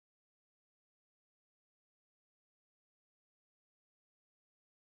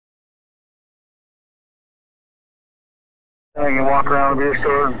I can walk around the beer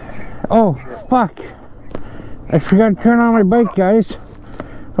store. And... Oh, fuck. I forgot to turn on my bike, guys.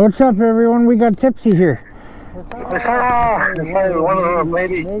 What's up, everyone? We got Tipsy here. One of them,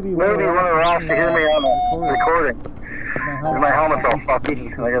 maybe one of the last to hear me on the recording. My helmet's all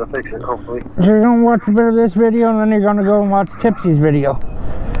fucky, and I gotta fix it, hopefully. So you're gonna watch a bit of this video, and then you're gonna go and watch Tipsy's video.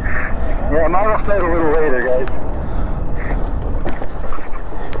 Yeah, I might have stayed a little later, guys.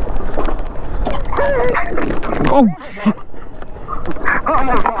 Oh! Oh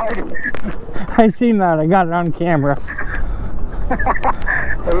my God! I seen that. I got it on camera.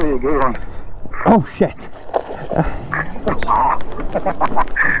 That would be a good one. Oh shit!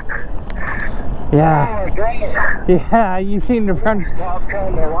 Yeah. Oh my God! Yeah, you seen the front. I was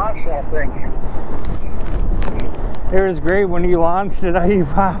trying to watch that thing. It was great when you launched it. I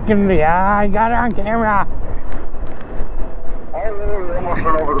fucking, yeah, I got it on camera. I literally almost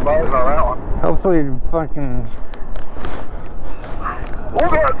went over the bars on that one. Hopefully the fucking... Oh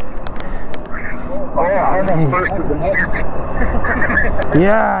God! Oh yeah, I almost bursted the next.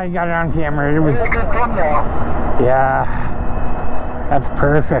 Yeah, I got it on camera. It was... It's a good thumbnail. Yeah. That's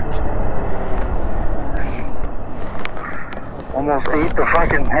perfect. Almost ate the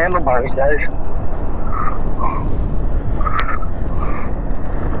fucking handlebars, guys.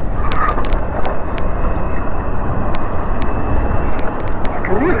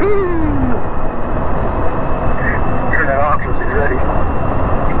 Turn it off as it's ready.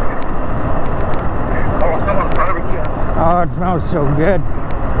 Oh, someone's barbecue. Oh, it smells so good.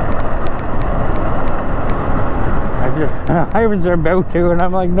 I was about to, and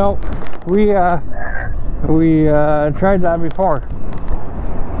I'm like, no, we tried that before.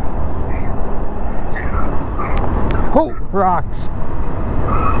 Oh, rocks.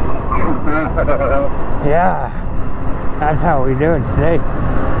 Yeah, that's how we do it today.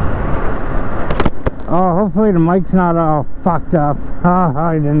 Oh, hopefully the mic's not all fucked up. Oh,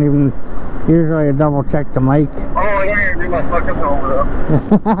 I didn't even, usually I double check the mic. Oh, I didn't do my fucking helmet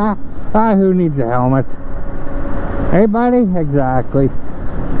up. Who needs a helmet? Hey, buddy? Exactly.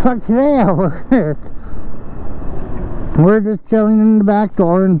 Fuck, today at work, we're just chilling in the back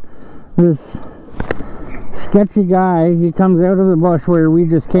door, and this sketchy guy, he comes out of the bush where we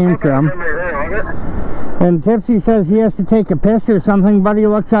just came from, and Tipsy says he has to take a piss or something. Buddy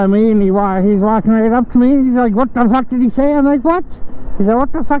looks at me, and he's walking right up to me, and he's like, what the fuck did he say? I'm like, what? He said,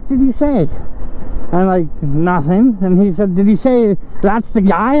 what the fuck did he say? I'm like, nothing. And he said, did he say that's the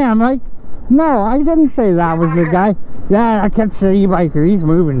guy? I'm like, no, I didn't say that was the guy. Yeah, I catch the e-biker, he's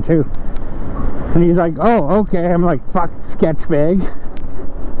moving too. And he's like, oh, okay. I'm like, fuck, sketch bag. He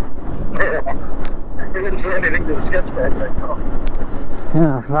didn't say anything to the sketch bag right now.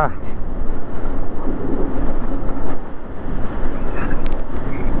 Yeah, fuck.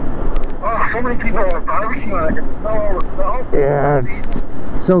 Oh, so many people are barbecuing, I can smell all the smell. Yeah,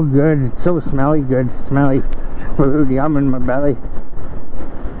 it's so good. It's so smelly good. Smelly food, yum in my belly.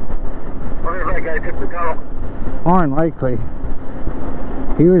 What if that guy took the tunnel? More than likely.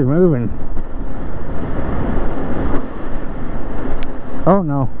 He was moving. Oh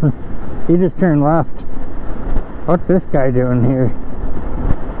no. He just turned left. What's this guy doing here?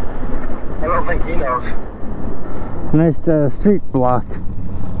 I don't think he knows. Nice street block.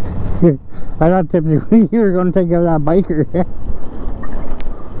 I thought Tipsy, you were going to take out that biker.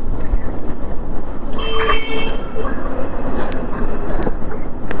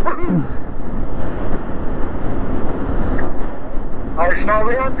 I smell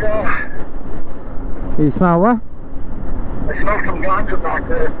the ganja. You smell what? I smell some ganja back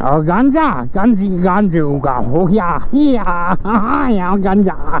there. Oh, ganja! Ganju. Oh, yeah. Yeah. Yeah,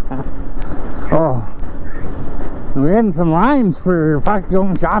 ganja. Oh. We're getting some limes for fuck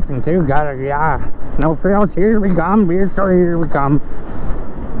going shopping too. Gotta, yeah. No frills, here we come. Beer store, here we come.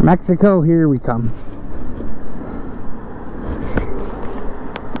 Mexico, here we come.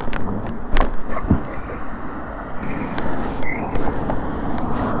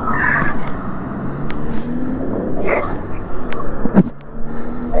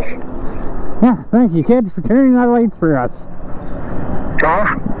 Yeah, thank you kids for turning that light for us.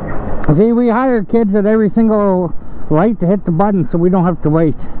 Huh? See, we hire kids at every single light to hit the button so we don't have to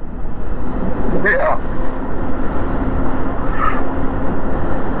wait. Yeah.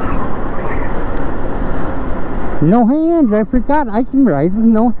 No hands, I forgot I can ride with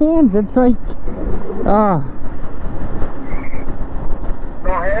no hands. It's like, No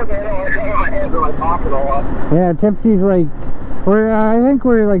hands, I know. I got my hands in my pocket a lot. yeah, Tipsy's like, I think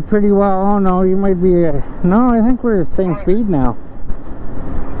we're like pretty well, oh no, you might be, no, I think we're the same speed now.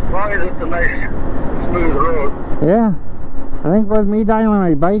 As long as it's a nice, smooth road. Yeah, I think with me dialing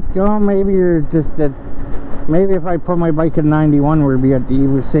my bike, Joe, maybe you're just at, Maybe if I put my bike at 91, we'd be at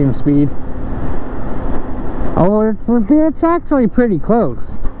the same speed. Oh, it's actually pretty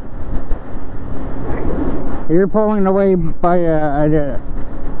close. You're pulling away by a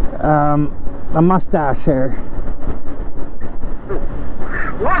mustache there.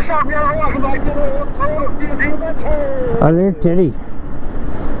 What's up, y'all? Welcome back to the Oh, there's Titty.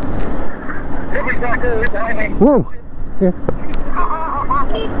 Tippy's back there behind me. Whoa! Yeah.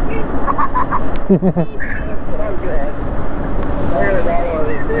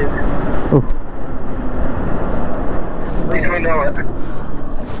 Oh. At least we know it.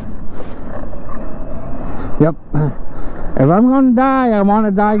 Yep. If I'm gonna die, I want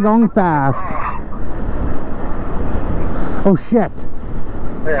to die going fast. Oh shit.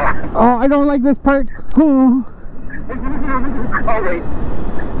 Yeah. Oh, I don't like this part. Oh. Oh, wait.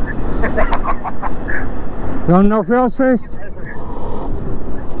 You want no frills first?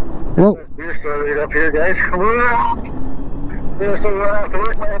 Whoa. Beer store right up here, guys. Beer store right after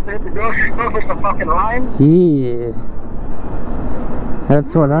work. Might have to hit the grocery store for some fucking lime. Yeah.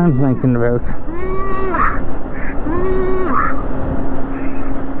 That's what I'm thinking about.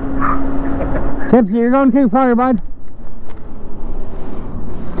 Tipsy, you're going too far, bud.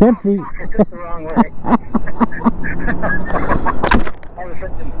 Tipsy. Just the wrong way. I was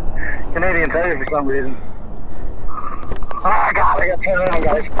thinking Canadian Tire for some reason. Oh God, I got to turn around,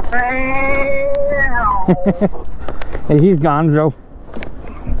 guys. Hey, he's gone, Joe.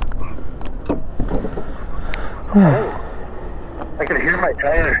 I could hear my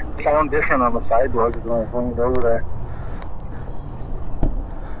tire sound different on the sidewalk when I swung it over there.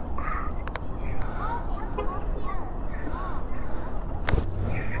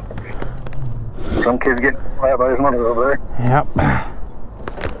 Some kid's getting flat by his mother over there. Yep.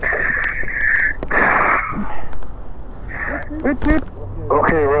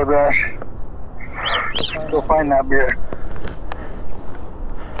 Okay, Road Rash. Go find that beer.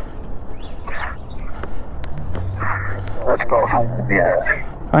 Let's go find the beer.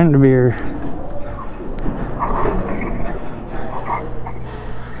 Find the beer.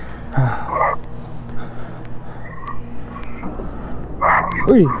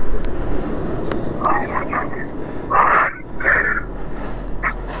 Oi.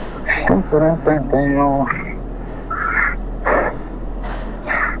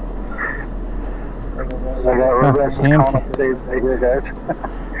 I got Road Rash's comment today right here, guys.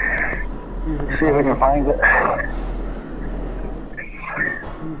 See if we can find it.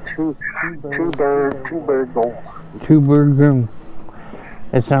 Two bird gold. Two bird gold.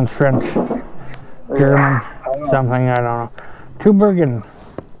 It sounds French, German, something, I don't know. Two Bergen.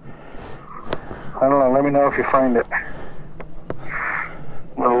 I don't know, let me know if you find it.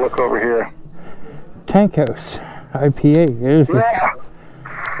 I'm gonna look over here. Tank House IPA. Yeah!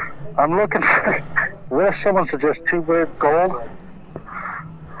 I'm looking for this. Someone suggests two bird gold.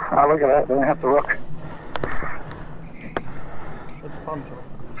 Oh, look at that, then I have to look.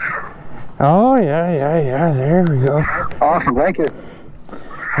 Oh, yeah, there we go. Awesome, thank you.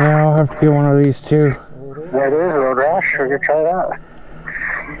 Yeah, I'll have to get one of these too. That is Road Rash, we're gonna try that.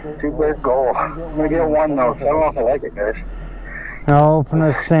 Two bird gold. I'm gonna get one though, so I don't know if I like it, guys. I'll open it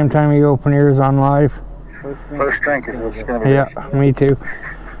at the same time you open yours on live. First drink is what's gonna be. Yeah, me too.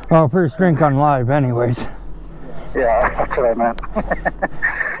 Well, first drink on live anyways. Yeah, that's what I meant.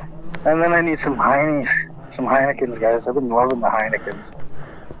 And then I need some Heinekens, guys. I've been loving the Heinekens.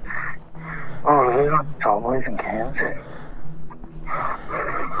 Oh, are they not tall boys in cans?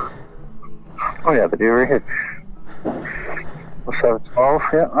 Oh yeah, they do right here. What's that, 12?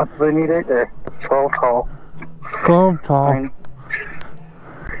 Yeah, that's what they need right there. 12 tall. 12 tall.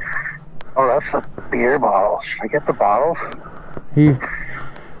 Oh, that's the beer bottles. Should I get the bottles?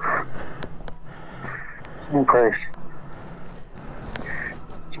 Same price.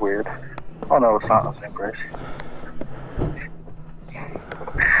 It's weird. Oh no, it's not the same price.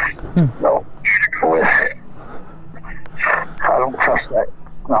 No. I don't trust that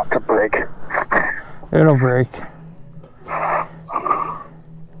not to break. It'll break.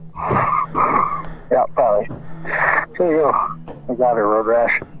 Yeah, probably. So there you go. I got a Road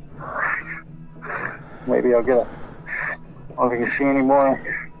Rash. Maybe I'll get a... I don't know if you can see any more.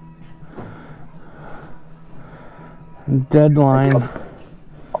 Deadline.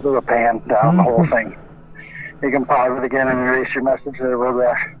 I'll do a pan down the whole thing. You can pause it again and erase your message to the Road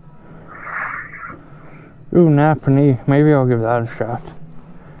Rash. Ooh, Napanee. Maybe I'll give that a shot.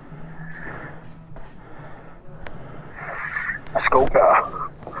 Muskoka.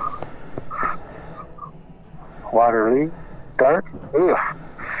 Waterloo. Dark. Ugh.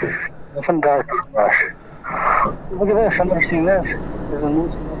 Nothing dark. Rush. Look at this. I've never seen this. There's a new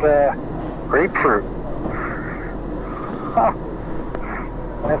grapefruit. Huh.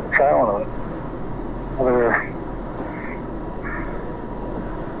 I have to try one of them.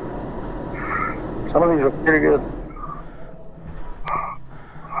 Some of these are pretty good.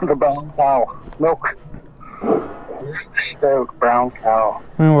 The brown cow. Milk. Stout brown cow.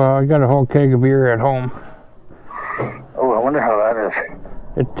 Oh, well, I got a whole keg of beer at home. Oh, I wonder how that is.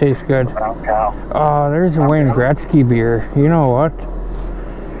 It tastes good. Brown cow. Oh, there's a Wayne Gretzky beer. You know what?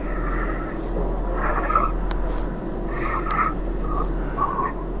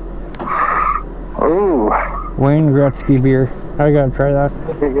 Ooh. Wayne Gretzky beer. I gotta try that.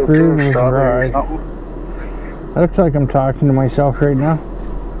 Brewed with rye. Looks like I'm talking to myself right now.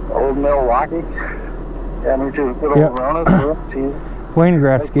 Old Milwaukee. Yeah, me too. Good old Rona. Wayne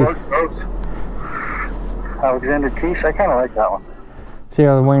Gretzky. Alexander Keith. I kind of like that one. See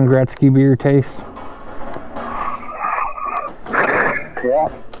how the Wayne Gretzky beer tastes? Yeah.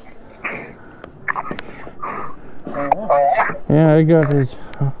 Yeah, I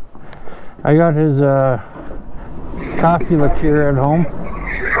got his coffee liqueur at home.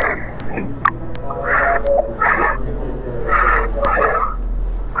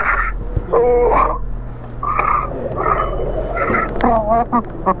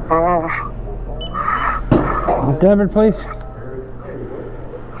 Debit, please.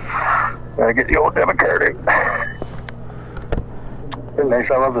 Gotta get the old debit card out. Pretty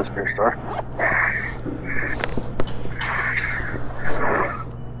nice. I love this beer store.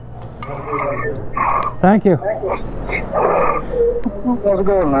 Thank you. How's it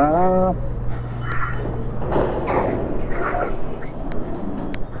going, man?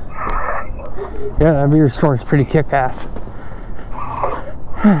 Yeah, that beer store is pretty kick-ass.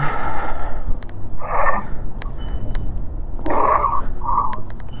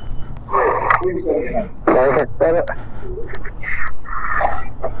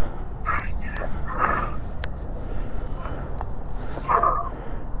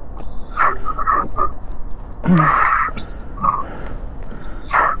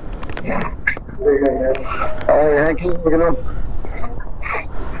 Alright, thank you. Look at them.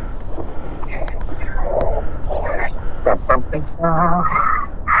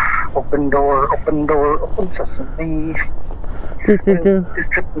 Open door, open sesame.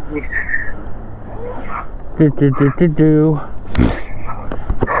 Do.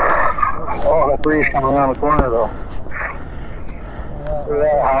 Oh, that breeze coming around the corner though.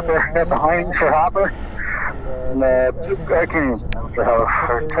 That hopper, that's the Heinz for hopper. And I can't even remember how,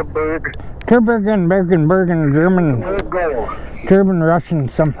 Bergen, German, German, Russian,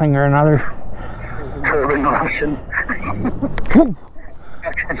 something or another. German, Russian.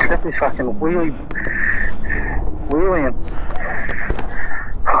 Trippy's fucking wheeling.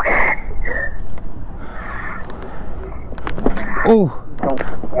 Okay. Oh.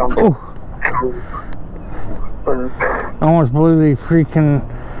 I almost blew the freaking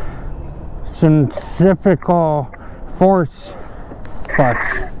centrifugal force clutch.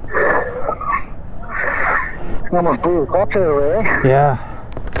 Almost blew the clutch out of there. Yeah.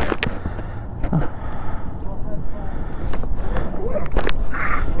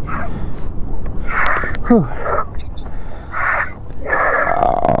 Whew.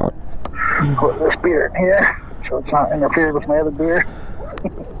 Put this beer in here so it's not interfered with my other beer.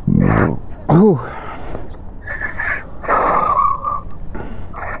 Ooh.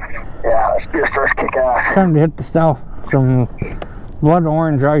 Yeah, this beer starts kick ass. Time to hit the stuff. Some blood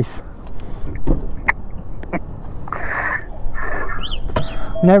orange ice.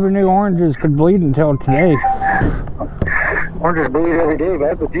 Never knew oranges could bleed until today. Oranges bleed every day,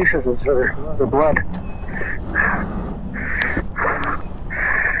 but the juices is the blood.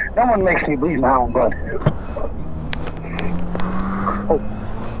 No one makes me bleed my own blood. Oh.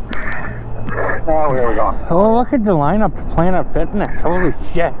 Now where are we going? Oh, look at the lineup to Planet Fitness. Holy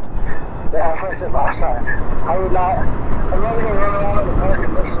shit. Yeah, that's what I said last time. I'd rather go run around in the park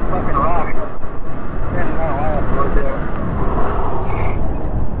and lift some fucking rock.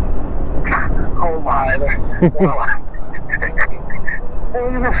 Oh my. Hey,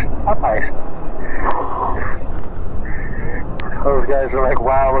 look at this. Popeyes. Those guys are like,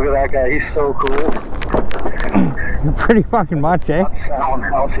 wow, look at that guy. He's so cool. You're pretty fucking much, eh? Sound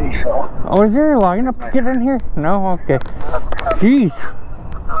healthy, so. Oh, is there a lineup to get in here? No? Okay. Jeez.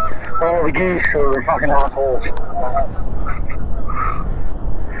 All the geese are fucking assholes.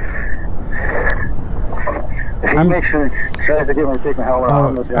 He makes sure he tries to get me to take my helmet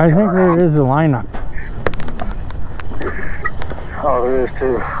off. I think there is a lineup. Oh, there is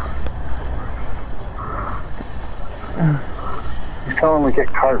too. He's telling me to get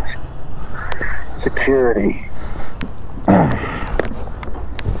carts. Security.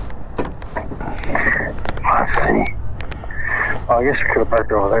 Let's see. I guess you could have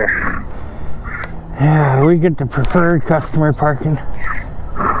parked over there. Yeah, we get the preferred customer parking.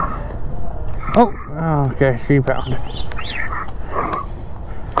 Oh, okay, she found it.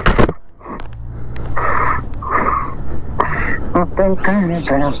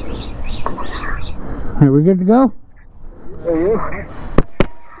 Are we good to go? Are you?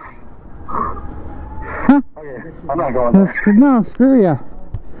 Huh? Okay, I'm not going there. No, screw ya.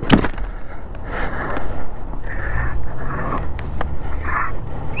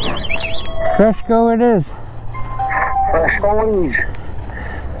 Fresh go it is. Fresh goalies.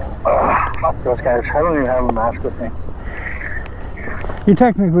 Fuck those guys. I don't even have a mask with me. You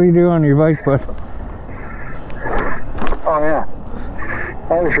technically do on your bike, but... Oh yeah.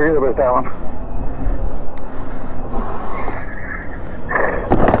 I always forget about that one.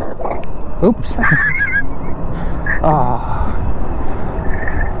 Oops. Oh.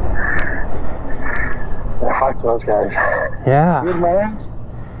 Yeah, fuck those guys. Yeah. Good man.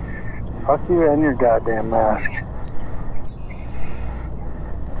 Fuck you and your goddamn mask.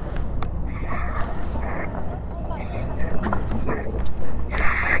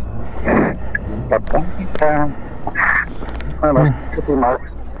 I like TRIPPY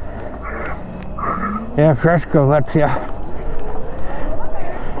marks. Yeah, Fresco lets ya.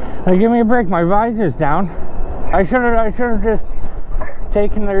 Hey, give me a break. My visor's down. I should have just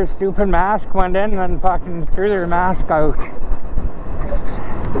taken their stupid mask, went in, and fucking threw their mask out.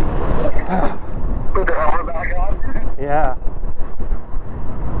 Put the helmet back on. Yeah.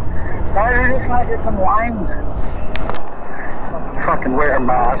 Why did you just not get some lines? Fucking wear a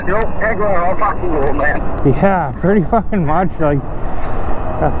mask. You don't can't go around fucking old man. Yeah, pretty fucking much. Like,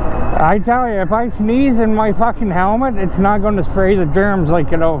 I tell you, if I sneeze in my fucking helmet, it's not going to spray the germs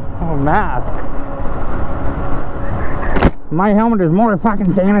like, you know, a mask. My helmet is more fucking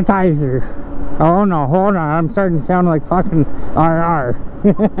sanitizer. Oh no, hold on, I'm starting to sound like fucking RR.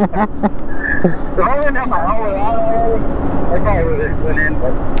 The only time my helmet on already, I probably would have went in,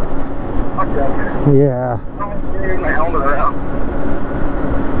 but fuck that. Yeah. I'm carrying my helmet around.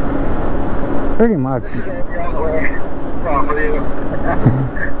 Pretty much. On the way. Wrong with you.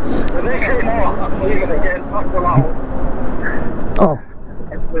 But they say no, I'm leaving again. Fuck the law. Oh.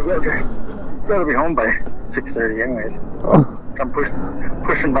 We've got to be home by 6:30 anyways. Oh. I'm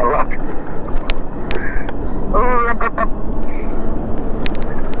pushing my luck.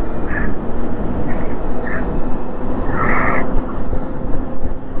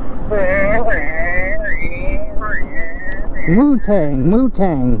 Wu-Tang,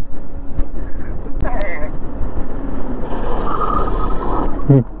 Wu-Tang.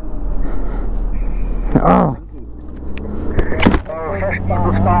 Oh. Fresh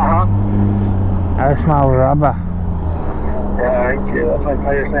people spot, huh? I smell rubber. Yeah, thank you. That's like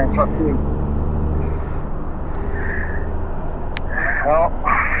how you're saying fuck you. Well,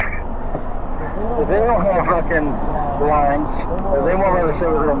 if they don't have fucking lines, if they won't let us sit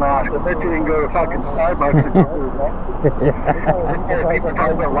with a mask, I bet you can go to fucking Starbucks and get food, right? People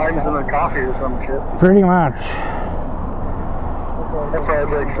talking about lines in their coffee or some shit. Pretty much. That's why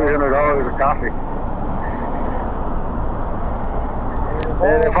it's like $300 a coffee.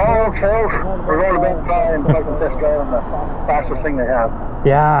 And if all else fails, we're going to bed and fucking test drive on the fastest thing they have.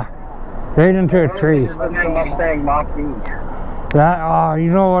 Yeah. Right into a tree. Mustang Mach-E. That, oh, you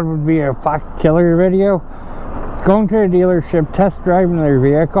know what would be a fuck killer video? Going to a dealership, test driving their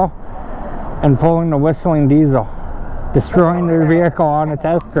vehicle, and pulling the whistling diesel. Destroying their vehicle on a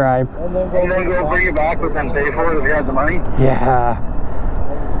test drive. And then go bring it back with them pay for it if you had the money. Yeah.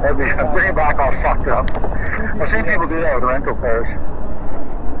 Bring it back all fucked up. I've seen people do that with rental cars.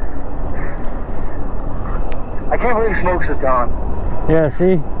 I can't believe Smokes is gone. Yeah,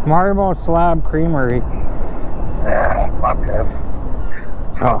 see? Marble Slab Creamery. Yeah, fuck that.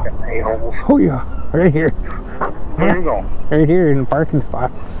 Fucking a-holes. Oh yeah, right here. Where you going? Right here in the parking spot.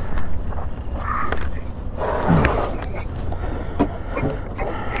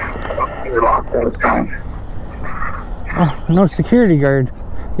 You're locked all the time. Oh, no security guard.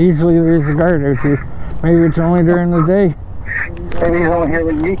 Usually there's a guard out here. Maybe it's only during the day. Maybe he's only here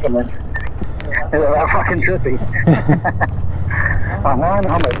when you come in. That fucking trippy. Oh, now I know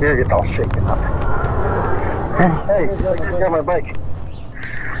how my beer gets all shaken up. Hey, I just got my bike.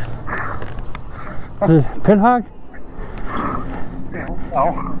 Is it Pithog? No,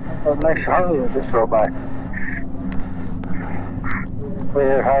 a nice Harley that just drove by.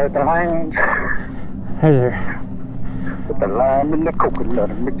 We're hard the lines. Hey there. Put the lime in the coconut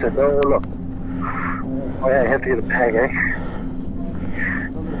and mix it all up. Oh yeah, I have to get a bag, eh?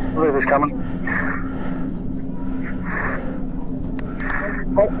 Look at this coming.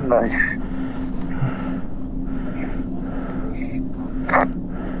 Oh, nice.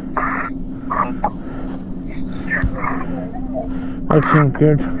 That seems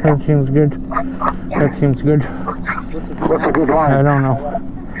good. That seems good. That seems good. What's a good line? I don't know.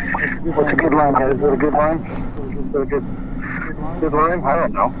 What's a good line? Is it a good line? Is it a good line? I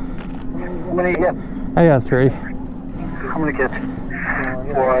don't know. How many you get? I got 3. How many kids? 4.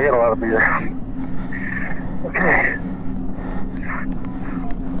 I got a lot of beer. Okay.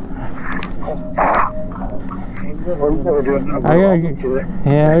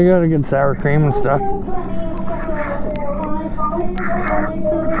 I gotta get sour cream and stuff.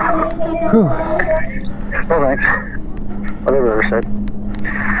 Whew. Oh, thanks. Whatever I said.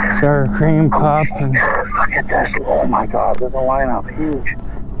 Sour cream, pop, and... Look at this. Oh my God, there's a lineup. Huge.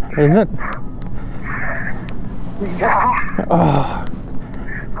 Is it? Yeah. Oh.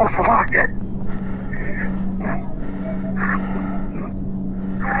 Oh, fuck.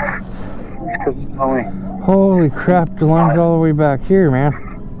 Because it's only... Holy crap, the line's all the way back here, man.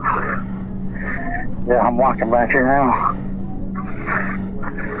 Yeah, I'm walking back here now.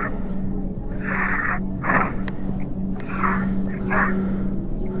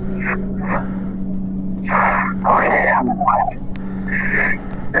 Okay, I'm in line.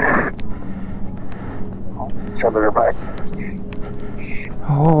 So they're back.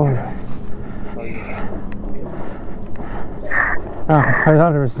 Oh. Oh, I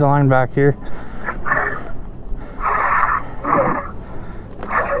thought there was the line back here.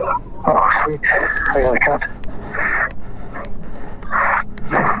 Oh, sweet. I got a cut.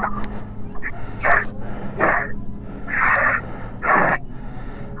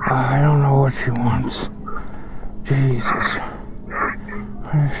 I don't know what she wants. Jesus.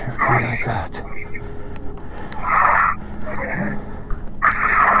 Why does she have to be like that?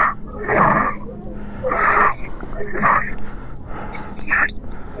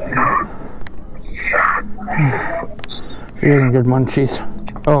 She isn't good munchies.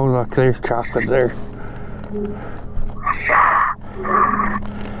 Oh, look, there's chocolate there.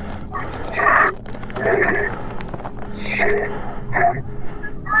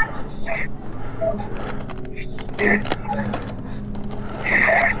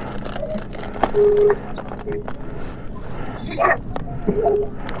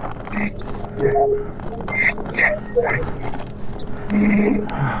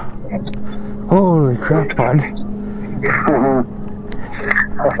 Holy crap, bud.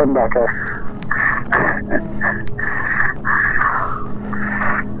 Nothing back there.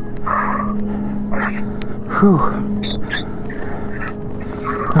 Whew.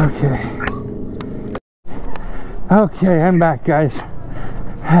 Okay. Okay, I'm back, guys.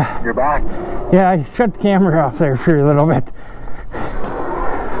 You're back? Yeah, I shut the camera off there for a little bit.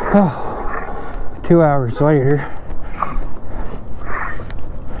 Oh, 2 hours later.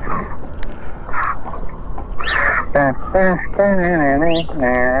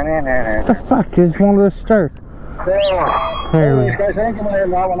 What the fuck is one of the start? There we go. Guys, I think I'm going to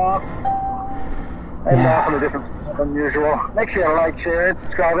end that one off. End off on a different than usual. Make sure you like, share,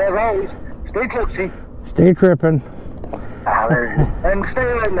 subscribe as always. Stay tipsy. Stay tripping. Ah, there you go. And stay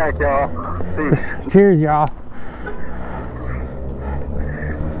redneck, y'all. Peace. Cheers, y'all.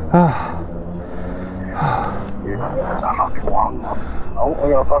 Oh, we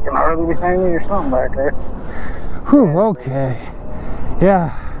got a fucking Harley behind me or something back there. Whew, okay. Yeah.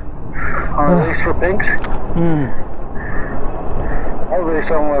 Harley for pinks? I'll be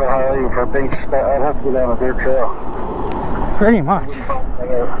somewhere with a Harley for pinks. I'd have to go down a dirt trail. Pretty much.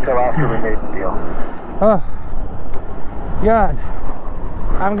 Until after we made the deal. Oh, God.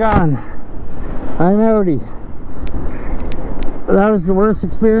 I'm gone. I'm outie. That was the worst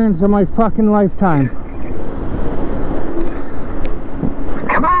experience of my fucking lifetime.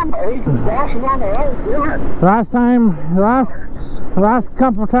 Come on, buddy. Washing on the road, do it. Last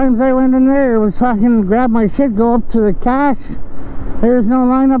couple times I went in there, it was fucking grab my shit, go up to the cash. There's no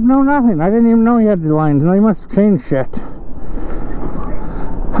lineup, no nothing. I didn't even know you had the lines, and they must have changed shit.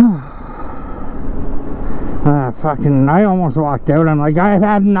 Fucking, I almost walked out. I'm like, I've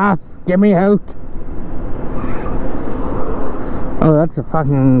had enough. Get me out. Oh, that's a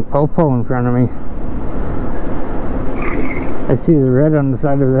fucking popo in front of me. I see the red on the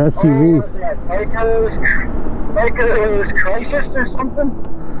side of the SUV. Maker's Crisis or something?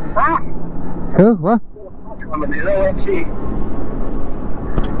 Huh? Who? What? I'm an OMC.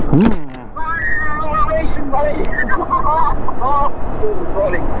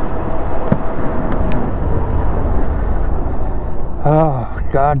 Oh,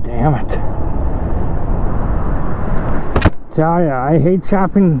 god damn it. Tell ya, I hate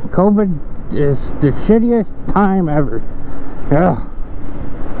shopping. COVID is the shittiest time ever. Ugh.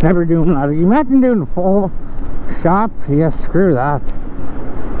 Never doing that. Imagine doing a full shop. Yeah, screw that.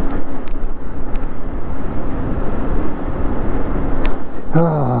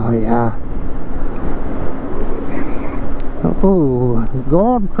 Oh, yeah. Oh,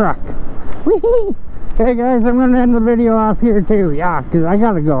 gold truck. Whee! Hey guys, I'm gonna end the video off here too. Yeah, because I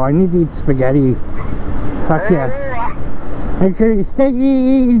gotta go. I need to eat spaghetti. Fuck yeah. Make sure you stay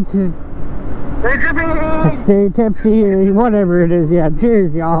tipsy, or whatever it is. Yeah,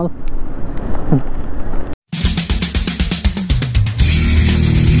 cheers, y'all.